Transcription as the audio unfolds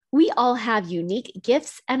We all have unique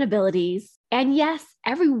gifts and abilities. And yes,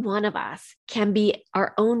 every one of us can be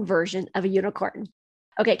our own version of a unicorn.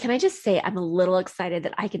 Okay, can I just say I'm a little excited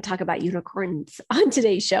that I can talk about unicorns on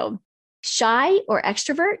today's show. Shy or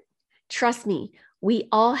extrovert? Trust me, we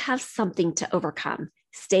all have something to overcome.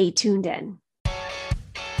 Stay tuned in.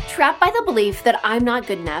 Trapped by the belief that I'm not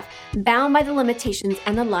good enough, bound by the limitations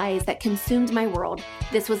and the lies that consumed my world,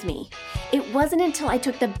 this was me. It wasn't until I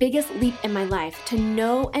took the biggest leap in my life to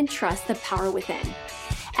know and trust the power within.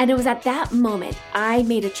 And it was at that moment I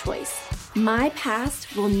made a choice. My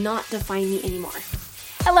past will not define me anymore.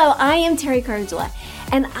 Hello, I am Jodi Krangle,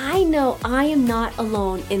 and I know I am not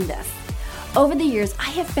alone in this. Over the years, I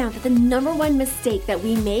have found that the number one mistake that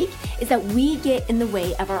we make is that we get in the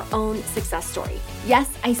way of our own success story. Yes,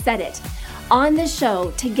 I said it. On this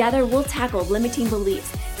show, together we'll tackle limiting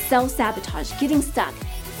beliefs, self-sabotage, getting stuck,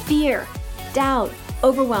 fear, doubt,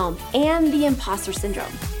 overwhelm, and the imposter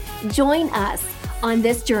syndrome. Join us on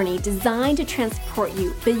this journey designed to transport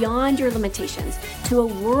you beyond your limitations to a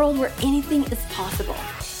world where anything is possible.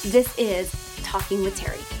 This is Talking with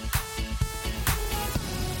Terry.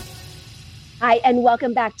 Hi, and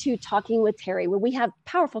welcome back to Talking with Terry, where we have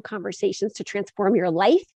powerful conversations to transform your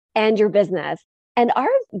life and your business. And our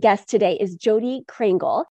guest today is Jodi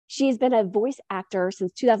Krangle. She's been a voice actor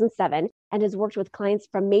since 2007 and has worked with clients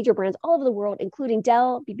from major brands all over the world, including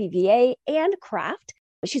Dell, BBVA, and Kraft.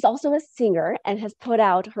 She's also a singer and has put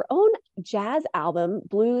out her own jazz album,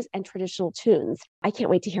 Blues and Traditional Tunes. I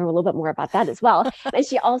can't wait to hear a little bit more about that as well. And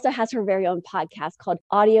she also has her very own podcast called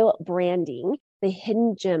Audio Branding, the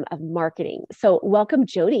Hidden Gem of Marketing. So welcome,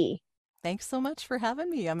 Jodi. Thanks so much for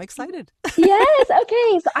having me. I'm excited. Yes.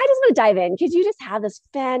 Okay. So I just want to dive in because you just have this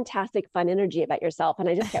fantastic, fun energy about yourself. And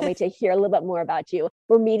I just can't wait to hear a little bit more about you.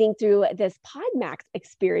 We're meeting through this PodMax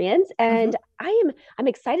experience. And I'm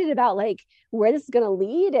excited about like where this is going to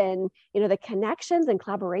lead and, you know, the connections and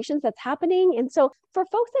collaborations that's happening. And so for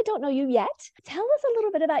folks that don't know you yet, tell us a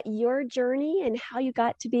little bit about your journey and how you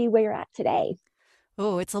got to be where you're at today.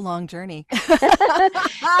 Oh, it's a long journey.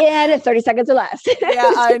 And it's 30 seconds or less.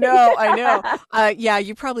 Yeah, I know. Yeah,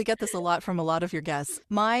 you probably get this a lot from a lot of your guests.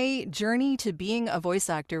 My journey to being a voice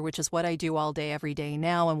actor, which is what I do all day, every day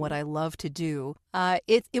now, and what I love to do,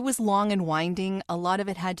 it was long and winding. A lot of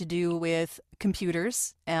it had to do with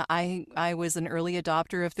computers. I was an early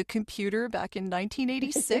adopter of the computer back in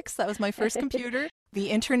 1986. That was my first computer. The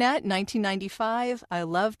internet, 1995. I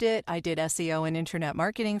loved it. I did SEO and internet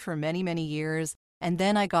marketing for many, many years. And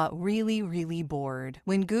then I got really, really bored.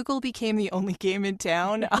 When Google became the only game in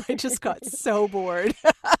town, I just got so bored.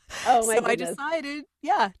 Oh my So goodness.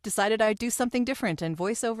 I decided I'd do something different. And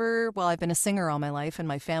voiceover, well, I've been a singer all my life and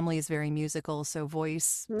my family is very musical. So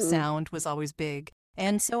voice, sound was always big.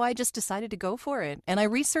 And so I just decided to go for it. And I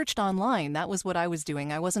researched online. That was what I was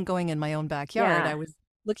doing. I wasn't going in my own backyard. Yeah. I was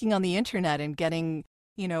looking on the internet and getting,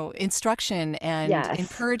 you know, instruction and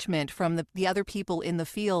encouragement from the other people in the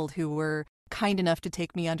field who were kind enough to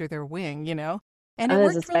take me under their wing, you know, and it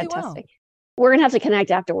worked really fantastic. well. We're gonna have to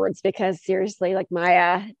connect afterwards because seriously, like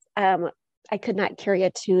my I could not carry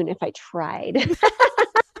a tune if I tried.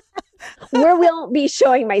 We won't be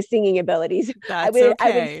showing my singing abilities. That's I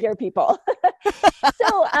okay. would scare people.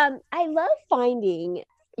 So I love finding,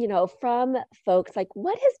 you know, from folks like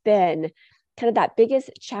what has been kind of that biggest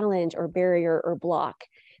challenge or barrier or block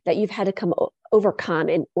that you've had to overcome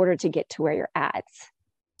in order to get to where you're at.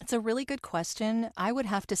 It's a really good question. I would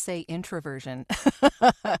have to say introversion.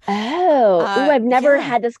 I've never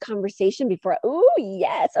had this conversation before. Oh,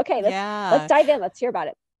 yes. Okay, let's dive in. Let's hear about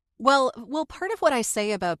it. Well, part of what I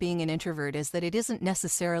say about being an introvert is that it isn't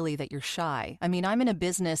necessarily that you're shy. I mean, I'm in a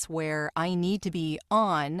business where I need to be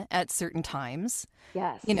on at certain times.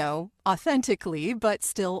 Yes. You know, authentically, but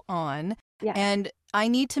still on. Yeah. And I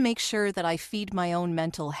need to make sure that I feed my own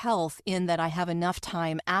mental health in that I have enough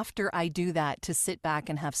time after I do that to sit back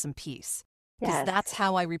and have some peace. Because that's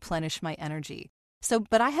how I replenish my energy. So,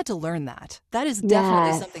 but I had to learn that. That is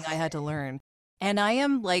definitely something I had to learn. And I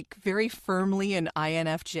am like very firmly an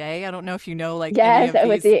INFJ. I don't know if you know, like, yes,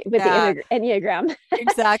 with the Enneagram.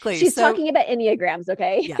 Exactly. She's talking about Enneagrams,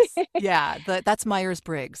 okay? Yes. Yeah. That's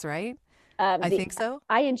Myers-Briggs, right? I think so.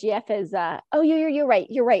 INGF is, you're right.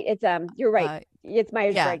 You're right. It's, you're right. It's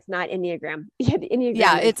Myers-Briggs, not Enneagram. Yeah, the Enneagram.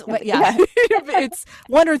 Yeah, it's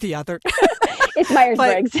one or the other. It's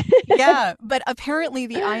Myers-Briggs. But apparently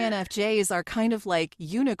the INFJs are kind of like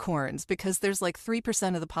unicorns because there's like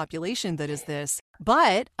 3% of the population that is this.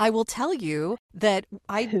 But I will tell you that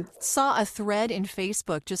I saw a thread in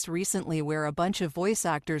Facebook just recently where a bunch of voice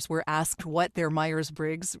actors were asked what their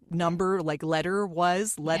Myers-Briggs number, like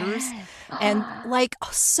letters. Yes. And like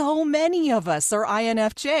so many of us are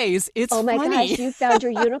INFJs. It's Oh my funny. gosh, you found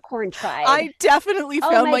your unicorn tribe. I definitely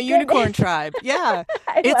Oh found my my unicorn goodness. tribe. Yeah.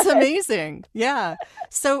 I It's love it. amazing. Yeah.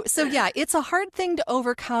 So yeah, it's a hard thing to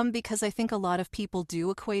overcome because I think a lot of people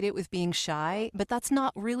do equate it with being shy, but that's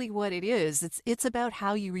not really what it is. It's about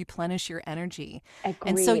how you replenish your energy.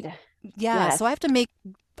 And so Agreed. yeah, Yes. so I have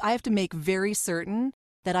to make very certain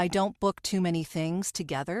that I don't book too many things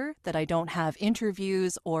together, that I don't have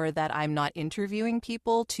interviews or that I'm not interviewing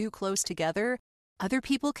people too close together. Other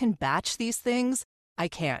people can batch these things. I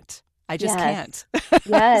can't. I just Yes. can't.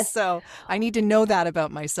 Yes. So I need to know that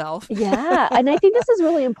about myself. Yeah. And I think this is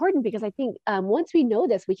really important because I think once we know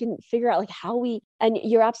this, we can figure out like how we, and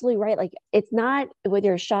you're absolutely right. Like it's not whether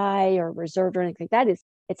you're shy or reserved or anything like that.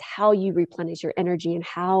 It's how you replenish your energy and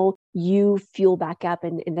how you fuel back up.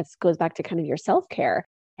 And this goes back to kind of your self-care.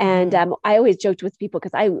 And Hmm. I always joked with people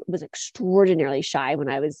because I was extraordinarily shy when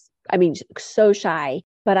I mean, so shy,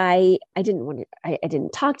 but I didn't want to, I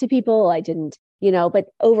didn't talk to people. I didn't, but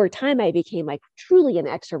over time I became like truly an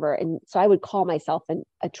extrovert. And so I would call myself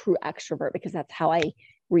a true extrovert because that's how I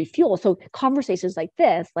refuel. So conversations like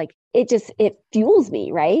this, like it fuels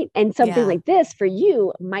me, right? And something Yeah. like this for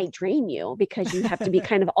you might drain you because you have to be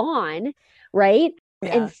kind of on, right?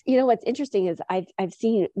 And Yeah. what's interesting is I've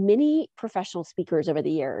seen many professional speakers over the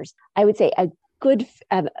years. I would say a good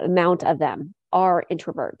amount of them are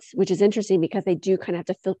introverts, which is interesting because they do kind of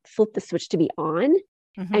have to flip the switch to be on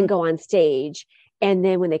Hmm. and go on stage. And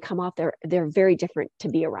then when they come off, they're very different to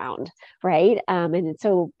be around, right? And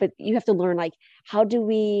so, but you have to learn like how do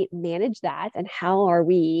we manage that, and how are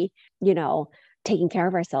we, you know, taking care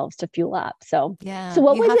of ourselves to fuel up. So Yeah.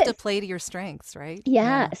 what You was have to it? play to your strengths, right?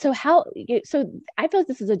 Yeah. Yeah. So I feel like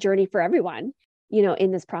this is a journey for everyone,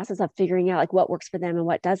 in this process of figuring out like what works for them and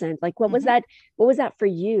what doesn't. Like Hmm. what was that for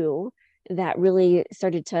you that really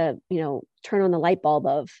started to, turn on the light bulb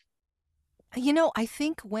of, I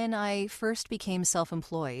think when I first became self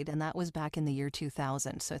employed, and that was back in the year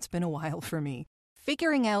 2000, so it's been a while for me,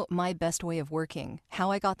 figuring out my best way of working,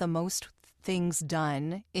 how I got the most things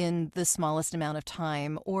done in the smallest amount of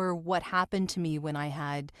time, or what happened to me when I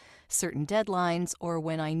had certain deadlines, or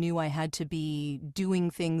when I knew I had to be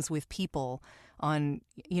doing things with people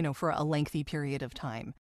for a lengthy period of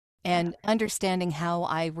time. And understanding how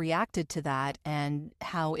I reacted to that and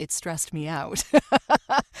how it stressed me out.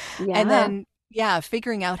 And yeah, then, yeah,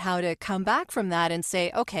 figuring out how to come back from that and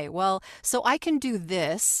say, okay, well, so I can do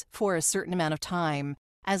this for a certain amount of time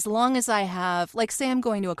as long as I have, like, say I'm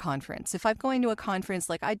going to a conference. If I'm going to a conference,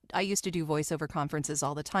 like I used to do voiceover conferences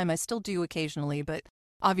all the time. I still do occasionally, but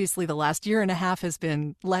obviously the last year and a half has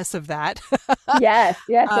been less of that. yes,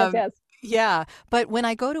 yes, yes, um, yes. yeah, but when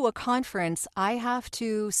I go to a conference, I have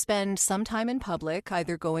to spend some time in public,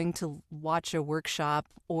 either going to watch a workshop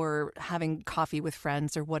or having coffee with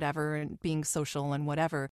friends or whatever and being social and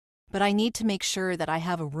whatever. But I need to make sure that I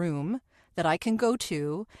have a room that I can go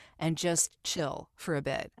to and just chill for a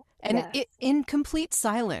bit. And Yes. it in complete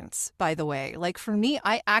silence, by the way. Like for me,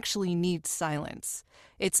 I actually need silence.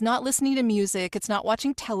 It's not listening to music, it's not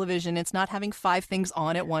watching television, it's not having five things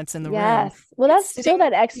on at once in the room. Yes. Well, It's that's still sitting,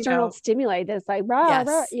 that external stimuli that's like rah,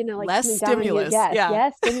 rah, yes, like less coming down on you. stimulus. Yes, Yeah.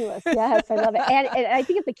 yes, stimulus. Yes, I love it. And I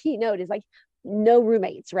think it's the keynote is like no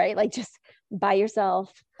roommates, right? Like just by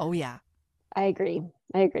yourself. Oh, yeah. I agree.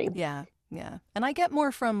 I agree. Yeah. Yeah. And I get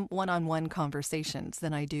more from one on one conversations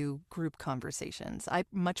than I do group conversations. I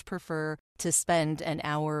much prefer to spend an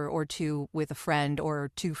hour or two with a friend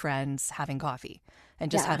or two friends having coffee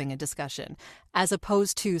and just Yeah. having a discussion, as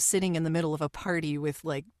opposed to sitting in the middle of a party with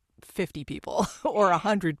like 50 people or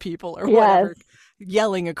 100 people or Yes. whatever,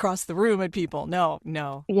 yelling across the room at people. No,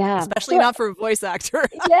 no, Yeah. especially So not for a voice actor.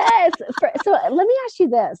 yes. So let me ask you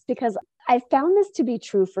this because I found this to be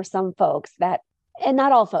true for some folks that, and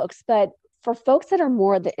not all folks, but for folks that are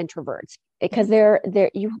more the introverts, because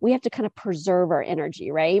Mhm. we have to kind of preserve our energy,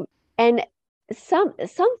 right? And some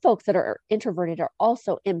folks that are introverted are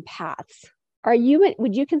also empaths.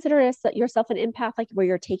 Would you consider yourself an empath, like where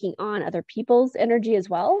you're taking on other people's energy as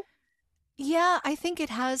well? Yeah, I think it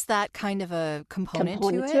has that kind of a component to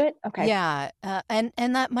Component to it. it? Okay. Yeah,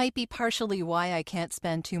 and that might be partially why I can't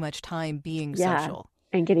spend too much time being Yeah. social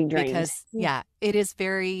And getting drained. because yeah, it is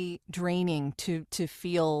very draining to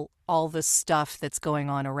feel all the stuff that's going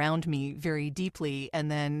on around me very deeply and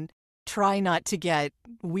then try not to get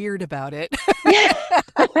weird about it Yeah.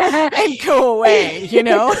 and go away, you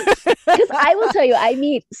know? Because I will tell you, I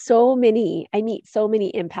meet so many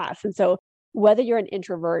empaths. And so whether you're an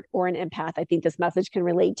introvert or an empath, I think this message can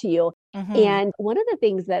relate to you. Mm-hmm. And one of the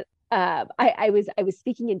things that I was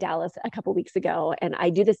speaking in Dallas a couple of weeks ago, and I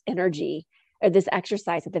do this energy or this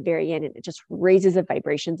exercise at the very end, and it just raises the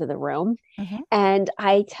vibrations of the room. Mm-hmm. And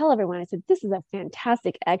I tell everyone, I said, this is a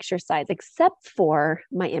fantastic exercise, except for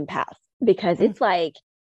my empath, because it's like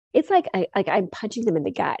I'm punching them in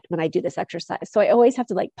the gut when I do this exercise. So I always have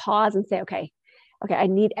to like pause and say, okay, I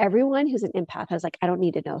need everyone who's an empath. I was like, I don't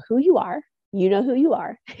need to know who you are. You know who you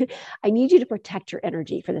are. I need you to protect your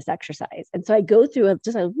energy for this exercise. And so I go through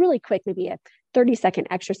just a really quick, maybe a 30-second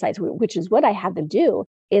exercise, which is what I have them do,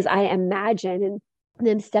 is I imagine and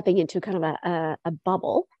then stepping into kind of a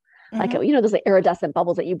bubble, like, those like iridescent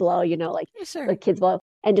bubbles that you blow, like kids blow.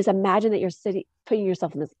 And just imagine that you're putting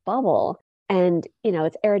yourself in this bubble, and,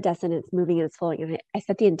 it's iridescent, it's moving and it's flowing. And I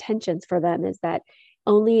set the intentions for them is that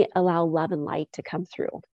only allow love and light to come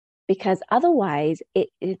through, because otherwise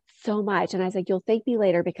it's so much. And I was like, you'll thank me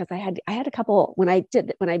later, because I had a couple, when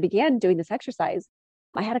I began doing this exercise,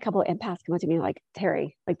 I had a couple of empaths come up to me like,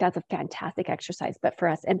 Terry, like, that's a fantastic exercise. But for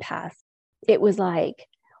us empaths, it was like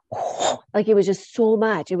it was just so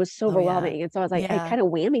much. It was so overwhelming. Yeah. And so I was like, I kind of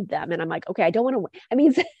whammied them, and I'm like, okay, I don't want to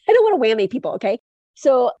whammy people. Okay.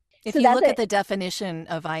 So if you look at the definition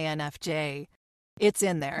of INFJ, it's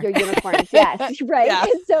in there. Your unicorns, yes, right. Yeah.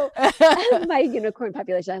 And so my unicorn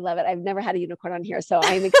population, I love it. I've never had a unicorn on here, so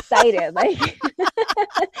I'm excited. And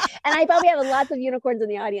I probably have lots of unicorns in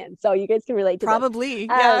the audience, so you guys can relate to probably.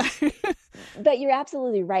 This. Yeah. But you're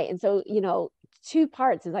absolutely right. And so, two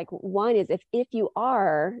parts is like, one is if you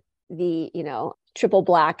are the, triple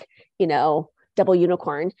black, double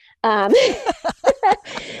unicorn,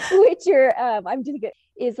 which I'm doing good,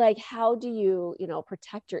 is like, how do you,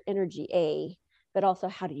 protect your energy, but also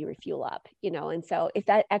how do you refuel up, and so if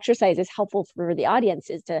that exercise is helpful for the audience,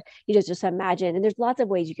 is to, just imagine, and there's lots of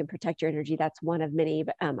ways you can protect your energy. That's one of many,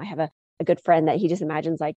 but I have a good friend that he just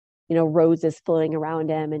imagines like, roses floating around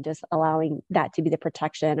him and just allowing that to be the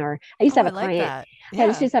protection. Or I used to have a client, I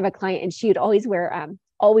used to have a client, and she would always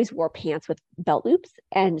wore pants with belt loops.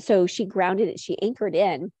 And so she grounded it, she anchored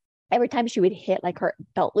in every time she would hit like her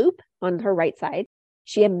belt loop on her right side.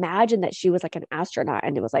 She imagined that she was like an astronaut,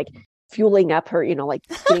 and it was like fueling up her, like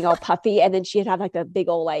getting all puffy. And then she'd have like a big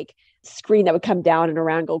old like screen that would come down and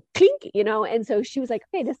around, go clink, and so she was like,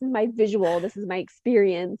 okay, this is my visual, this is my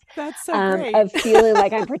experience. That's so great. Of feeling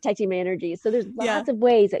like I'm protecting my energy. So there's lots of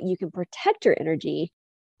ways that you can protect your energy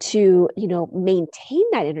to, maintain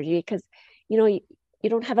that energy, because, you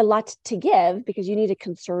don't have a lot to give, because you need to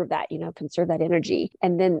conserve that energy.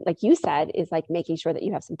 And then, like you said, is like making sure that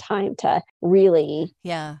you have some time to really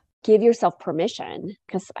give yourself permission.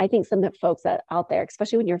 Because I think some of the folks that out there,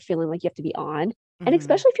 especially when you're feeling like you have to be on, and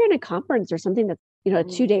especially if you're in a conference or something that's, a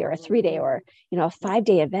 2-day or a 3-day or, a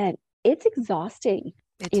 5-day event, it's exhausting.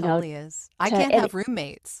 It totally is. I can't have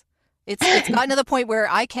roommates. It's gotten to the point where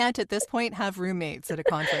I can't at this point have roommates at a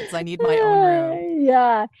conference. I need my own room.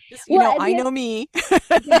 Yeah. I know me.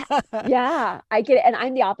 Yeah, I get it. And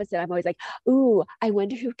I'm the opposite. I'm always like, ooh, I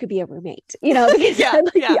wonder who could be a roommate, because I'm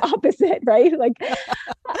like the opposite, right? Like,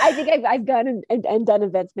 I think I've gone and done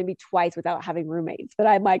events maybe twice without having roommates, but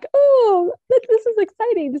I'm like, oh, this is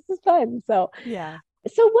exciting. This is fun. So, yeah.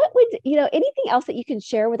 So what would, anything else that you can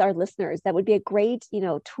share with our listeners that would be a great,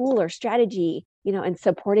 tool or strategy, in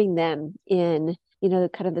supporting them in,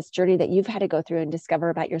 kind of this journey that you've had to go through and discover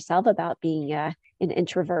about yourself, about being an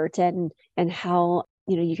introvert, and how,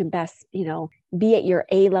 you can best, be at your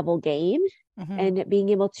A-level game and being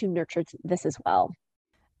able to nurture this as well.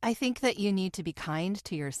 I think that you need to be kind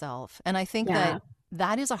to yourself. And I think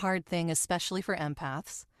that is a hard thing, especially for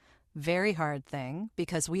empaths. Very hard thing,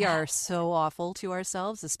 because we are so awful to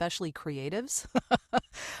ourselves, especially creatives.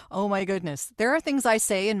 Oh my goodness. There are things I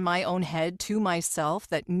say in my own head to myself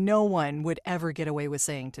that no one would ever get away with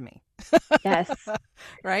saying to me. Yes.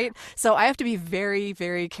 Right? So I have to be very,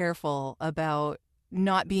 very careful about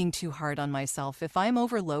not being too hard on myself. If I'm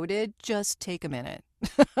overloaded, just take a minute.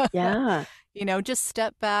 Yeah. Just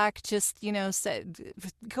step back, just,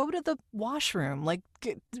 go to the washroom, like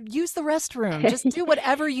use the restroom, just do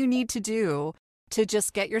whatever you need to do to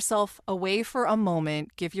just get yourself away for a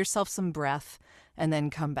moment, give yourself some breath, and then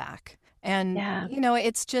come back. And,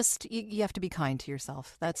 it's just, you have to be kind to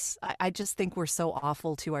yourself. I just think we're so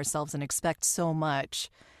awful to ourselves and expect so much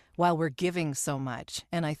while we're giving so much.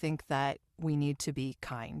 And I think that we need to be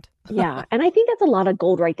kind. Yeah. And I think that's a lot of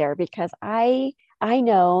gold right there, because I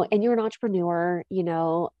know, and you're an entrepreneur,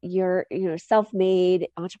 you're, self-made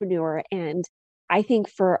entrepreneur. And I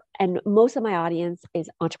think and most of my audience is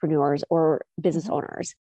entrepreneurs or business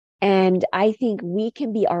owners. And I think we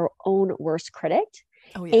can be our own worst critic.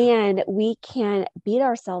 Oh, yeah. And we can beat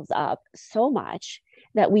ourselves up so much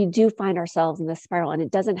that we do find ourselves in this spiral, and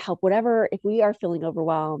it doesn't help. Whatever, if we are feeling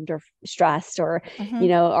overwhelmed or stressed, or,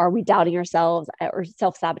 Hmm. are we doubting ourselves or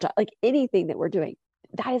self-sabotage, like anything that we're doing,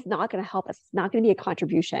 that is not going to help us. It's not going to be a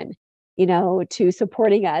contribution, to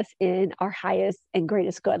supporting us in our highest and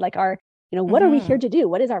greatest good. Like what are we here Hmm. to do?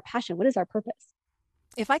 What is our passion? What is our purpose?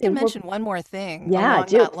 If I can And mention one more thing yeah, along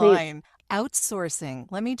do that please. line, outsourcing.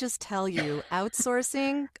 Let me just tell you,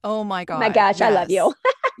 outsourcing, oh my Oh my God, gosh, I love yes. you.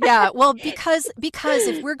 Yeah, well, because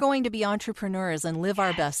if we're going to be entrepreneurs and live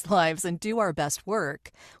our best lives and do our best work,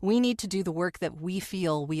 we need to do the work that we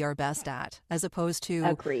feel we are best at, as opposed to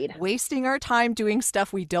Agreed. wasting our time doing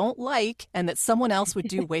stuff we don't like and that someone else would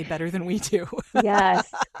do way better than we do.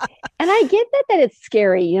 Yes. And I get that it's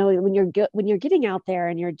scary, when you're getting out there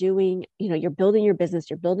and you're doing, you're building your business,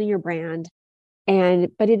 you're building your brand,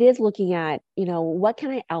 but it is looking at, what can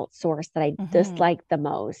I outsource that I Hmm. dislike the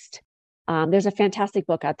most? There's a fantastic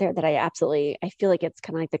book out there that I feel like it's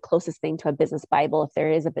kind of like the closest thing to a business Bible, if there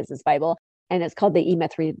is a business Bible. And it's called the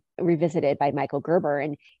E-Myth Revisited by Michael Gerber.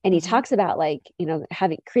 And he Hmm. talks about, like,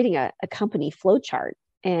 creating a company flow chart.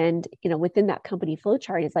 And, within that company flow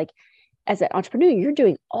chart is like, as an entrepreneur, you're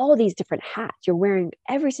doing all these different hats. You're wearing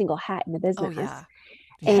every single hat in the Oh, business. yeah.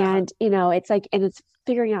 Yeah. And, it's like, and it's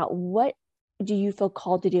figuring out, what do you feel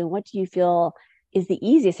called to do? And what do you feel is the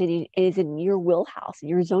easiest and is in your wheelhouse, in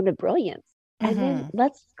your zone of brilliance? And then Hmm.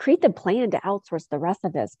 let's create the plan to outsource the rest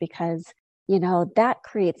of this, because, that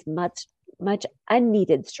creates much, much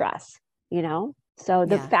unneeded stress, So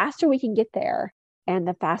the Yeah. faster we can get there, and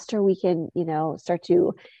the faster we can, start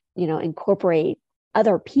to, incorporate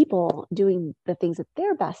other people doing the things that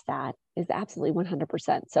they're best at, is absolutely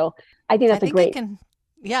 100%. So I think I that's a think it great. can,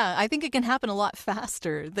 yeah, I think it can happen a lot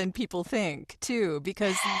faster than people think too,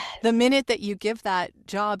 because the Yes. minute that you give that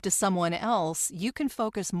job to someone else, you can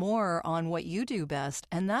focus more on what you do best.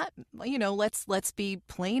 And that, let's be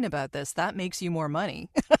plain about this. That makes you more money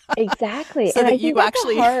Exactly. so And that I think you that's a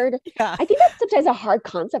actually, hard, yeah, I think that's sometimes a hard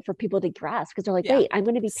concept for people to grasp, because they're like, yeah, wait, I'm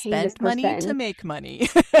going to be paying this spend money to person. make money.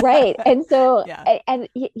 Right. And so, Yeah.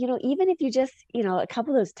 even if you just, a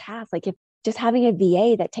couple of those tasks, like if just having a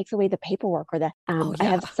VA that takes away the paperwork, or Oh, I yeah.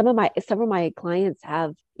 have some of my clients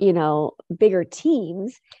have, bigger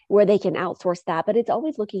teams where they can outsource that, but it's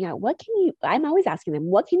always looking at, I'm always asking them,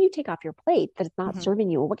 what can you take off your plate that is not Hmm. serving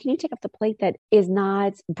you? Or what can you take off the plate that is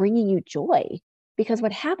not bringing you joy? Because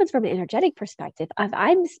what happens from an energetic perspective, if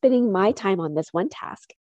I'm spending my time on this one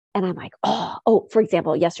task, and I'm like, for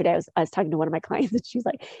example, yesterday I was talking to one of my clients, and she's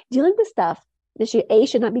like dealing with stuff that she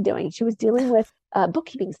should not be doing. She was dealing with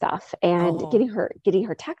bookkeeping stuff and Oh, getting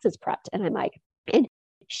her taxes prepped. And I'm like, and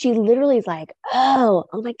she literally is like, oh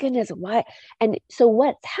my goodness, why? And so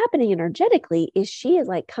what's happening energetically is she is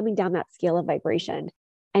like coming down that scale of vibration,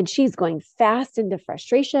 and she's going fast into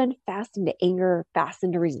frustration, fast into anger, fast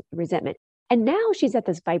into resentment. And now she's at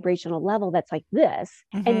this vibrational level that's like this.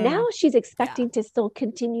 And now hmm, she's yeah. expecting to still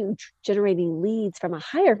continue generating leads from a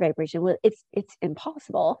higher vibration. Well, it's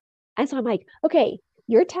impossible. And so I'm like, okay,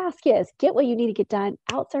 your task is get what you need to get done,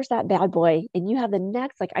 outsource that bad boy, and you have the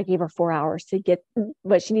next, like, I gave her 4 hours to get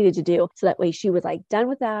what she needed to do. So that way she was like done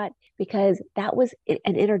with that, because that was an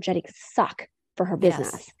energetic suck for her Yes.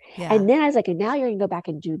 business. Yeah. And then I was like, and now you're going to go back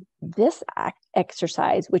and do this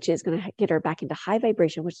exercise, which is going to get her back into high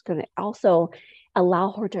vibration, which is going to also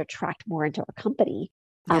allow her to attract more into her company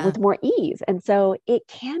Yeah. with more ease. And so it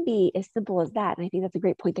can be as simple as that. And I think that's a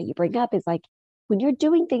great point that you bring up, is like, when you're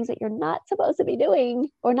doing things that you're not supposed to be doing,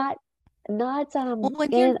 or not Well,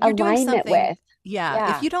 when you're in you're doing alignment something, with. yeah,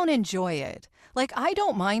 if Yeah. you don't enjoy it, like I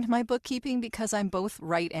don't mind my bookkeeping because I'm both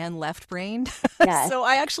right and left brained. Yes. So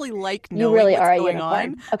I actually like You knowing really what's are a going on.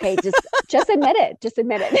 unicorn. Okay, just admit it. Just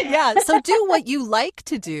admit it. Yeah, so do what you like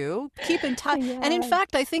to do. Keep in touch. And in Yeah.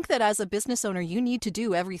 fact, I think that as a business owner, you need to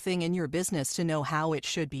do everything in your business to know how it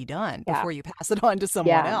should be done Yeah. before you pass it on to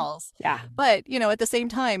someone Yeah. else. Yeah. But, at the same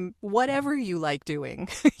time, whatever you like doing,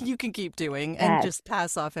 you can keep doing and Yes. just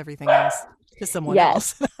pass off everything else to someone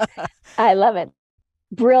Yes. else. I love it.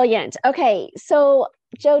 Brilliant. Okay. So,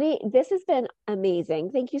 Jodi, this has been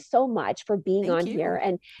amazing. Thank you so much for being Thank on here, you.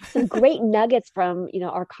 and some great nuggets from,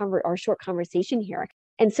 our short conversation here.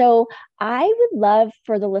 And so I would love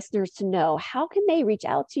for the listeners to know, how can they reach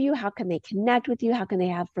out to you? How can they connect with you? How can they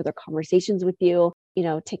have further conversations with you,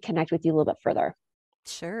 to connect with you a little bit further?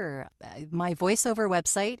 Sure. My voiceover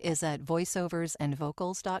website is at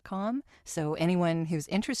voiceoversandvocals.com. So anyone who's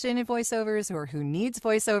interested in voiceovers or who needs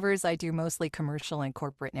voiceovers, I do mostly commercial and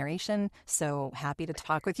corporate narration. So happy to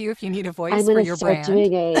talk with you if you need a I'm voice going for to your start brand.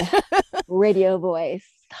 doing a radio voice.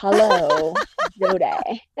 Hello,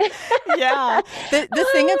 Jodi. Yeah. The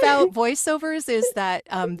thing about voiceovers is that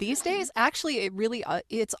these days, actually,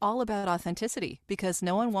 it's all about authenticity because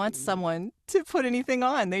no one wants someone to put anything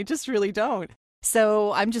on. They just really don't.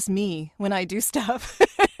 So I'm just me when I do stuff.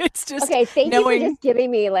 It's just Okay, thank you for knowing. just giving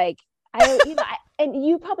me like and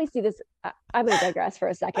you probably see this. I'm going to digress for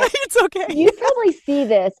a second. It's okay. You probably see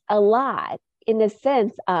this a lot in the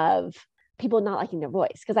sense of people not liking their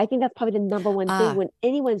voice, because I think that's probably the number one thing when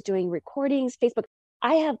anyone's doing recordings, Facebook.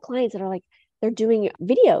 I have clients that are like, they're doing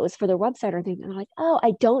videos for their website or things, and they're like, oh,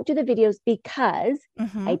 I don't do the videos because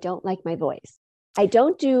I don't like my voice. I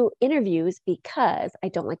don't do interviews because I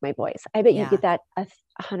don't like my voice. I bet you get that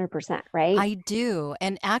 100%, right? I do.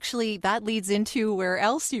 And actually, that leads into where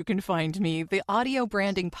else you can find me. The Audio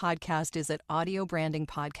Branding Podcast is at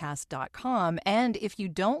audiobrandingpodcast.com. And if you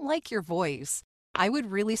don't like your voice, I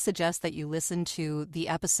would really suggest that you listen to the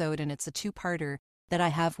episode, and it's a two-parter that I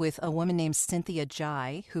have with a woman named Cynthia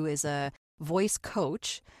Jai, who is a voice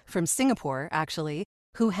coach from Singapore, actually,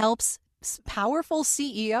 who helps powerful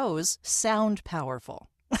CEOs sound powerful.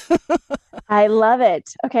 I love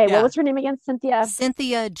it. Okay, what was her name again? Cynthia?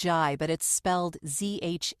 Cynthia Jai, but it's spelled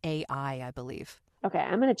Zhai, I believe. Okay,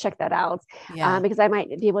 I'm going to check that out because I might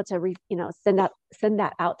be able to, send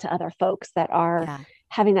that out to other folks that are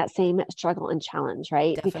having that same struggle and challenge,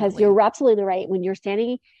 right? Definitely. Because you're absolutely right. When you're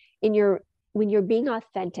standing when you're being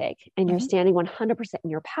authentic and you're standing 100%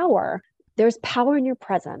 in your power, there's power in your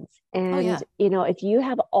presence. And, if you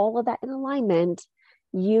have all of that in alignment,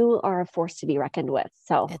 you are a force to be reckoned with.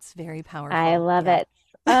 So it's very powerful. I love it.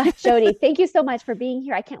 Jodi, thank you so much for being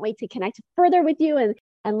here. I can't wait to connect further with you and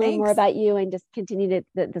learn more about you and just continue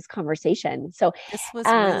this conversation. So this was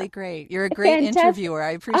really great. You're a great interviewer.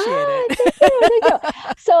 I appreciate it. Thank you.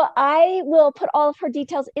 So I will put all of her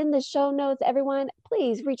details in the show notes. Everyone,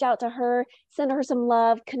 please reach out to her, send her some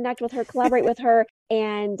love, connect with her, collaborate with her.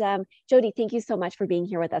 And Jodi, thank you so much for being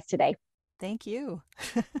here with us today. Thank you.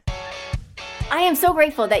 I am so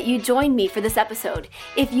grateful that you joined me for this episode.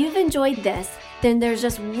 If you've enjoyed this, then there's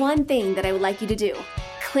just one thing that I would like you to do.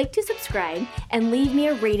 Click to subscribe and leave me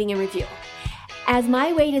a rating and review. As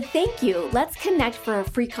my way to thank you, let's connect for a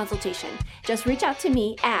free consultation. Just reach out to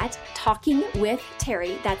me at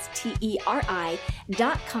talkingwithteri, that's TERI.com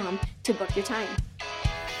to book your time.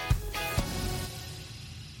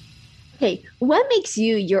 Okay, what makes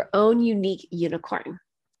you your own unique unicorn?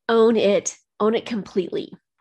 Own it completely.